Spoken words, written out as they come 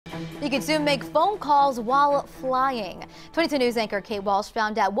You can soon make phone calls while flying. 22 News anchor Kate Walsh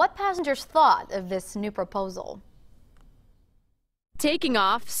found out what passengers thought of this new proposal. Taking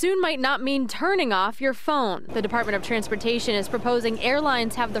off soon might not mean turning off your phone. The Department of Transportation is proposing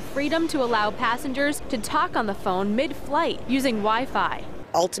airlines have the freedom to allow passengers to talk on the phone mid-flight using Wi-Fi.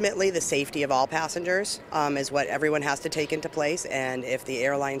 Ultimately, the safety of all passengers is what everyone has to take into place, and if the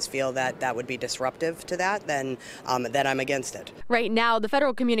airlines feel that that would be disruptive to that, then I'm against it. Right now, the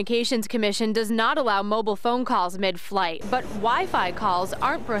Federal Communications Commission does not allow mobile phone calls mid-flight, but Wi-Fi calls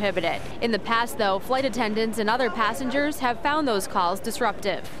aren't prohibited. In the past, though, flight attendants and other passengers have found those calls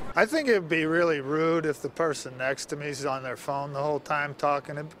disruptive. I think it would be really rude if the person next to me is on their phone the whole time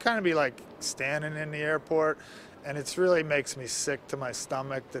talking. It'd kind of be like standing in the airport. And it really makes me sick to my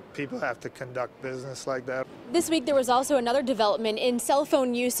stomach that people have to conduct business like that. This week there was also another development in cell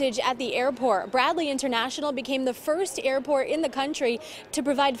phone usage at the airport. Bradley International became the first airport in the country to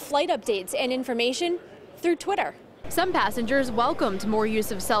provide flight updates and information through Twitter. Some passengers welcomed more use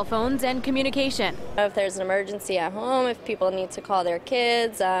of cell phones and communication. If there's an emergency at home, if people need to call their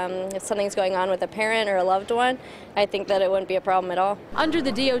kids, if something's going on with a parent or a loved one, I think that it wouldn't be a problem at all. Under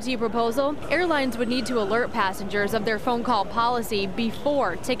the DOT proposal, airlines would need to alert passengers of their phone call policy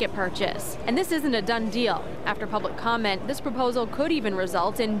before ticket purchase. And this isn't a done deal. After public comment, this proposal could even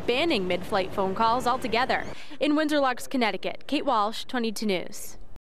result in banning mid-flight phone calls altogether. In Windsor Locks, Connecticut, Kate Walsh, 22 News.